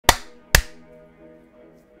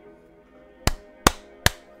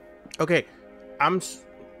Okay, I'm so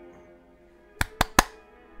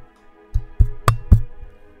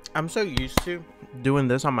used to doing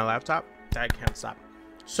this on my laptop that I can't stop.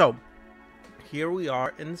 So here we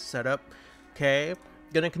are in the setup. Okay,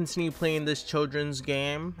 gonna continue playing this children's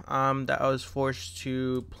game that I was forced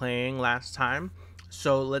to playing last time.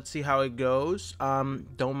 So let's see how it goes.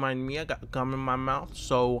 Don't mind me, I got gum in my mouth,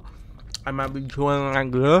 so I might be chewing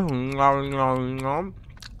like this.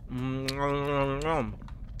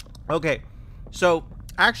 Okay, so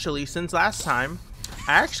actually, since last time,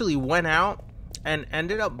 I actually went out and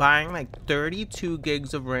ended up buying like 32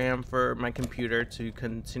 gigs of RAM for my computer to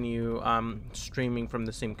continue streaming from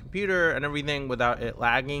the same computer and everything without it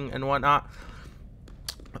lagging and whatnot.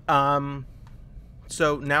 So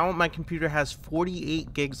now my computer has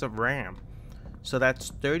 48 gigs of RAM. So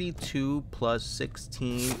that's 32 plus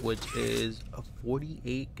 16, which is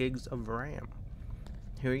 48 gigs of RAM.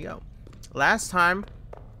 Here we go. Last time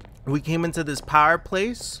we came into this power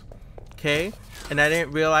place, okay, and I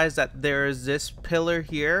didn't realize that there's this pillar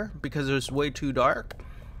here because it was way too dark,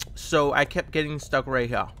 so I kept getting stuck right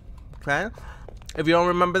here. Okay, if you don't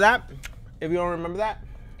remember that,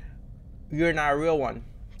 you're not a real one.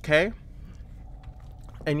 Okay,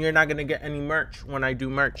 and you're not gonna get any merch when I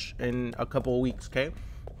do merch in a couple of weeks. Okay,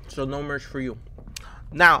 so no merch for you.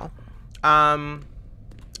 Now I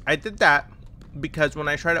did that because when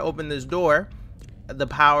I tried to open this door, the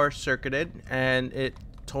power circuited and it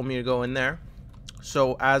told me to go in there.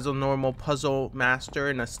 So as a normal puzzle master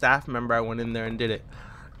and a staff member, I went in there and did it.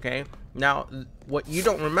 Okay, now what you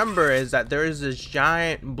don't remember is that there is this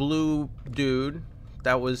giant blue dude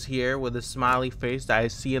that was here with a smiley face that I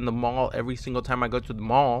see in the mall every single time I go to the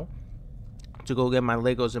mall to go get my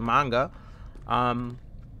Legos and manga. I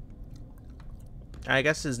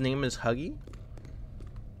guess his name is Huggy.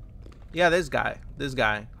 Yeah, this guy,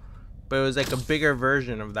 but it was like a bigger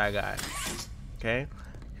version of that guy. Okay,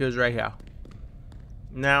 he was right here.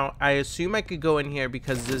 Now I assume I could go in here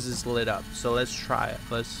because this is lit up, so let's try it.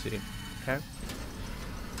 Let's see. Okay,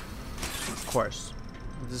 of course,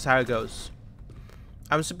 this is how it goes.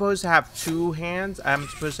 I'm supposed to have two hands. I'm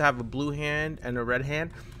supposed to have a blue hand and a red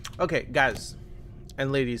hand. Okay, guys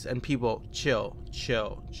and ladies and people, chill,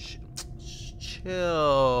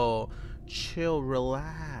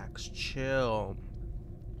 relax, chill.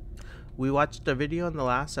 We watched the video in the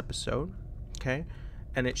last episode, okay,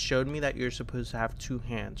 and it showed me that you're supposed to have two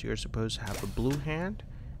hands. You're supposed to have a blue hand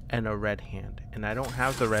and a red hand, and I don't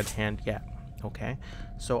have the red hand yet. Okay,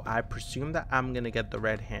 so I presume that I'm gonna get the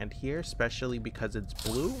red hand here, especially because it's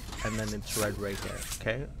blue and then it's red right here.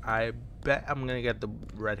 Okay, I bet I'm gonna get the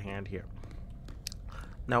red hand here.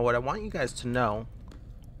 Now what I want you guys to know,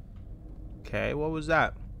 okay, what was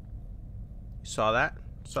that? You saw that?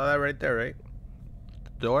 Saw that right there, right?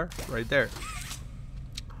 The door right there.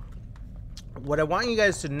 What I want you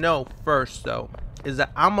guys to know first though is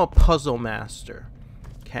that I'm a puzzle master.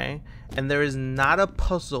 Okay, and there is not a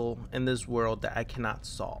puzzle in this world that I cannot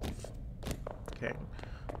solve. Okay,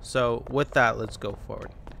 so with that, let's go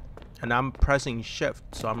forward. And I'm pressing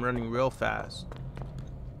shift, so I'm running real fast.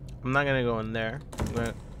 I'm not gonna go in there. I'm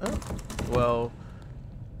gonna, oh, well,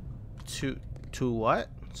 to what?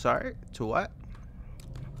 Sorry, to what?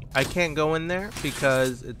 I can't go in there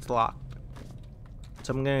because it's locked.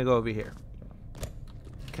 So I'm gonna go over here.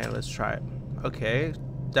 Okay, let's try it. Okay,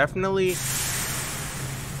 definitely.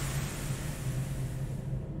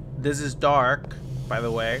 This is dark, by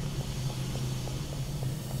the way.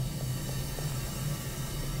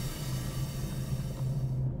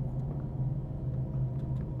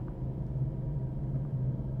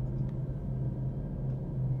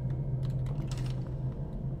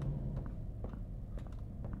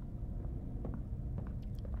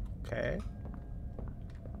 Okay.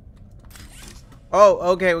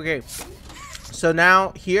 Oh, okay. So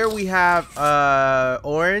now here we have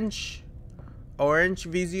orange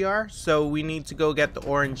VCR, so we need to go get the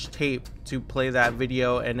orange tape to play that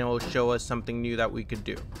video, and it will show us something new that we could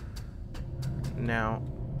do. Now,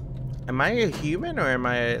 am I a human or am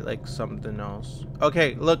I like something else?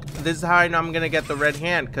 Okay, look, this is how I know I'm gonna get the red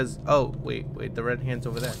hand, because oh wait, the red hand's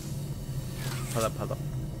over there. Hold up.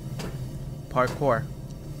 Parkour.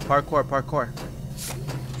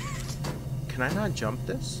 Can I not jump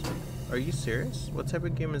this? Are you serious? What type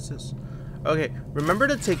of game is this? Okay, remember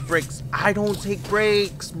to take breaks. I don't take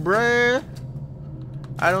breaks, bruh.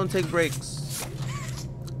 I don't take breaks.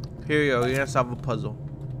 Here you go. You're gonna solve a puzzle.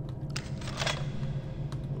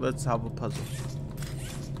 Let's solve a puzzle.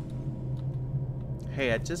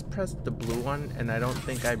 Hey, I just pressed the blue one, and I don't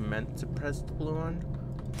think I meant to press the blue one.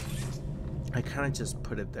 I kind of just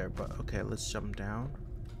put it there, but okay, let's jump down.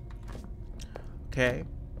 Okay,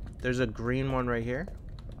 There's a green one right here.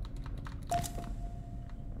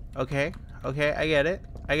 Okay, okay, I get it.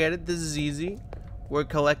 I get it. This is easy. We're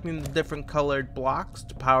collecting the different colored blocks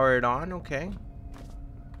to power it on. Okay.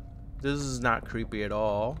 This is not creepy at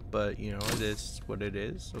all, but you know, it is what it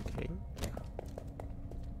is. Okay.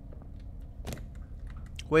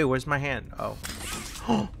 Wait, where's my hand? Oh.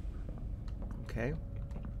 Okay.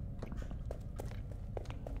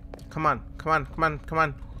 Come on, come on, come on, come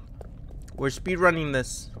on. We're speedrunning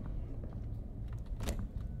this.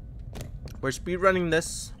 We're speedrunning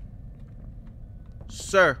this.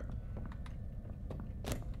 Sir.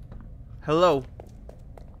 Hello.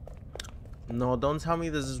 No, don't tell me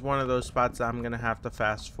this is one of those spots that I'm gonna have to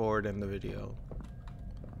fast forward in the video.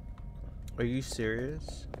 Are you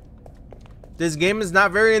serious? This game is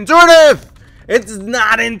not very intuitive! It's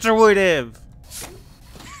not intuitive!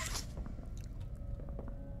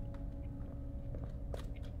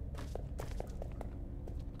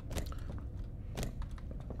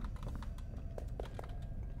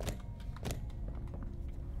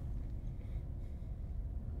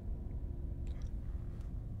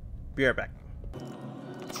 Be right back.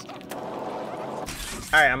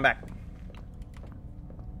 Alright, I'm back.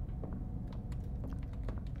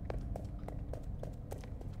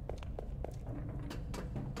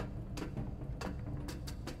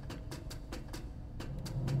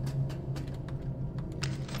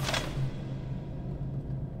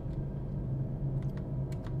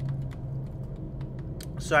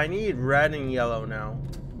 So I need red and yellow now.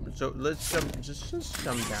 So let's jump, just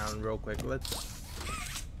jump down real quick.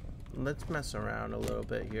 Let's mess around a little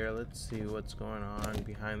bit here. Let's see what's going on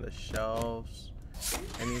behind the shelves.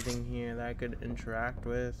 Anything here that I could interact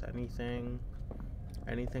with? Anything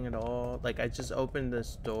at all? Like, I just opened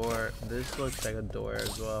this door. This looks like a door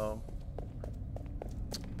as well.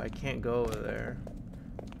 I can't go over there.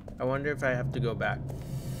 I wonder if I have to go back.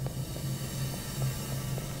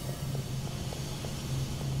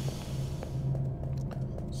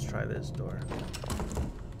 Let's try this door.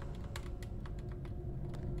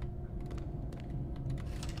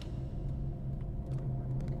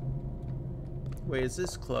 Wait, is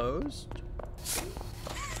this closed?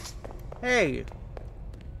 Hey!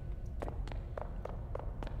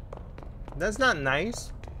 That's not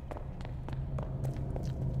nice.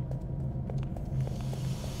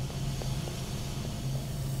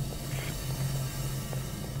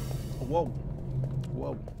 Whoa.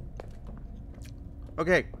 Whoa.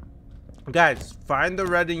 Okay. Guys, find the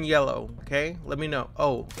red and yellow, okay? Let me know.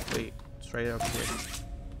 Oh, wait. It's right up here.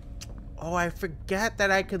 Oh, I forget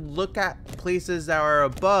that I could look at places that are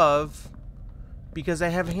above because I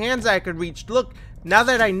have hands I could reach. Look, now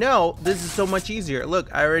that I know, this is so much easier.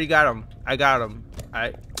 Look, I already got them. I got them.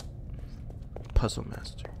 Puzzle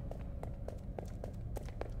master.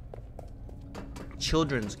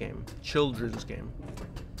 Children's game. Children's game.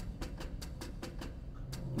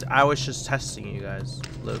 I was just testing you guys.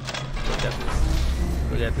 Look at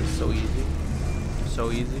this. Look at this. So easy.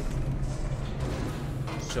 So easy.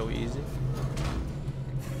 So easy.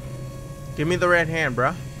 Give me the red hand,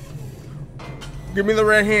 bruh. Give me the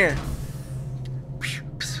red hand.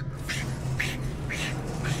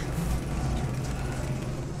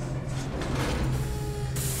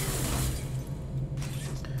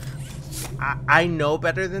 I know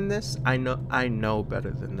better than this. I know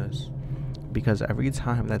better than this. Because every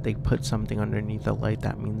time that they put something underneath the light,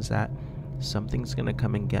 that means that something's gonna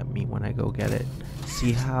come and get me when I go get it.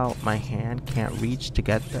 See how my hand can't reach to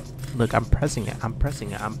get the... Look, I'm pressing it. I'm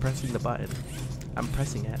pressing it. I'm pressing the button. I'm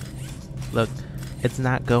pressing it. Look, it's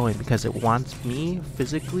not going because it wants me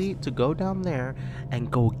physically to go down there and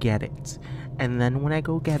go get it. And then when I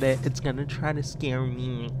go get it, it's gonna try to scare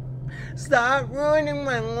me. Stop ruining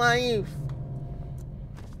my life.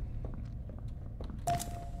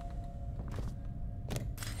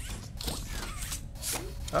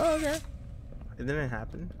 Oh, okay. It didn't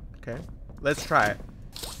happen. Okay. Let's try it.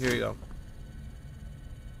 Here we go.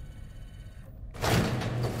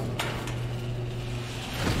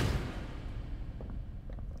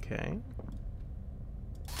 Okay.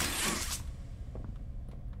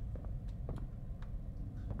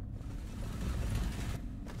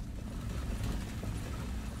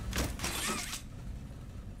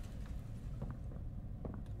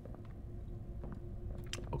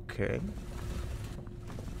 Okay.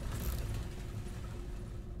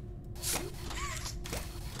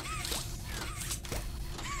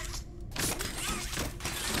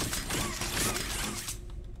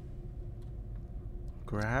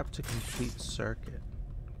 Grab to complete circuit.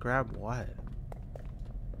 Grab what?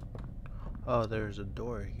 Oh, there's a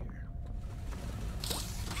door here.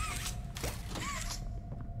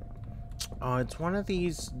 Oh, it's one of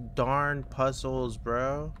these darn puzzles,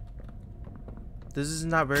 bro. This is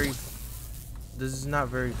not very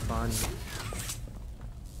fun.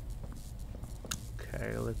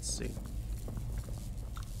 Okay, let's see.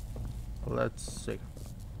 Let's see.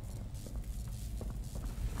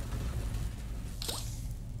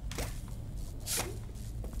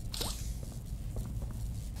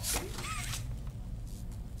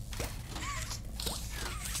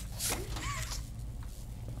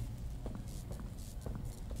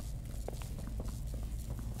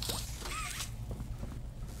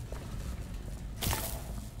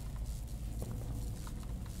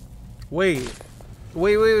 Wait.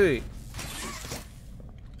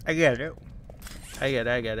 I get it. I get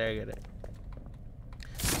it.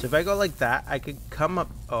 So if I go like that, I could come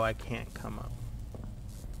up. Oh, I can't come up.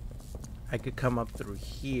 I could come up through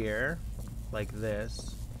here, like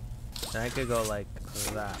this. Then I could go like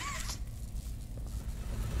that.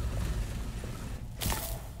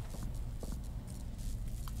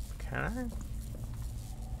 Can I?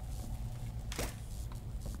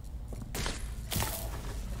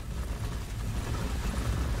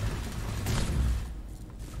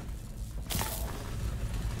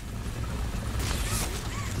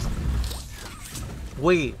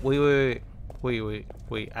 Wait.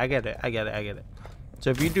 I get it. So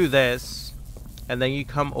if you do this, and then you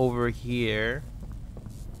come over here,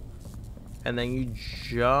 and then you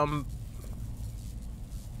jump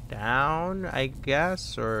down, I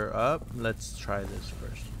guess, or up. Let's try this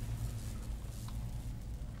first.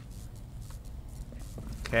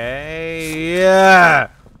 Okay, yeah.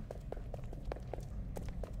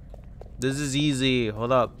 This is easy.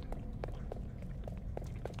 Hold up.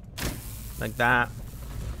 Like that.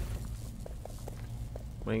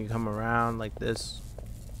 When you come around like this.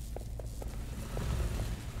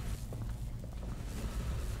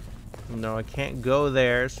 No, I can't go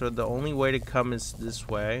there, so the only way to come is this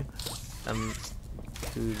way. And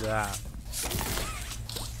do that.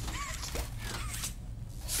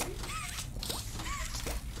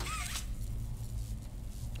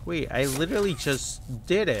 Wait, I literally just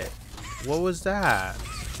did it. What was that?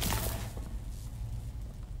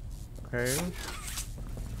 Okay.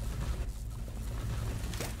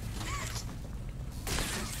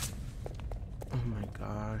 Oh my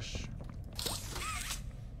gosh.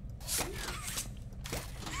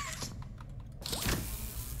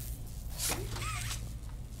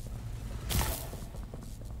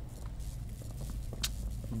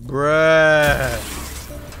 Bruh.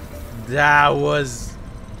 That was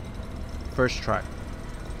first try.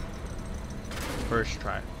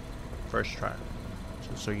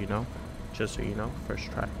 Just so you know,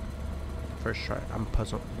 first try. I'm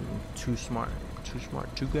puzzled. Too smart,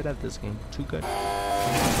 too good at this game, too good.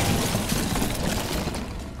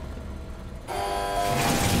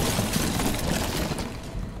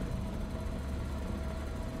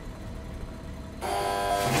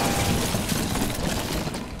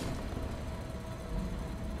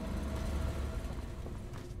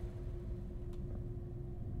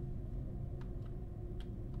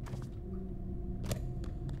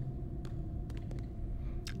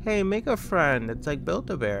 Hey, make a friend. It's like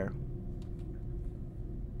Build-A-Bear.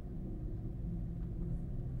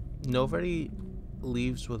 Nobody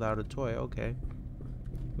leaves without a toy. Okay.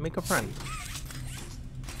 Make a friend.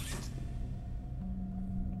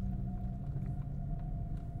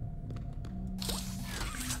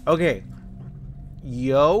 Okay.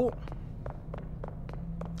 Yo.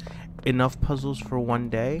 Enough puzzles for one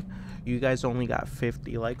day. You guys only got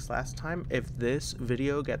 50 likes last time. If this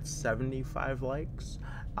video gets 75 likes,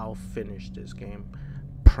 I'll finish this game.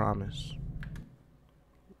 Promise.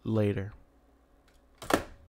 Later.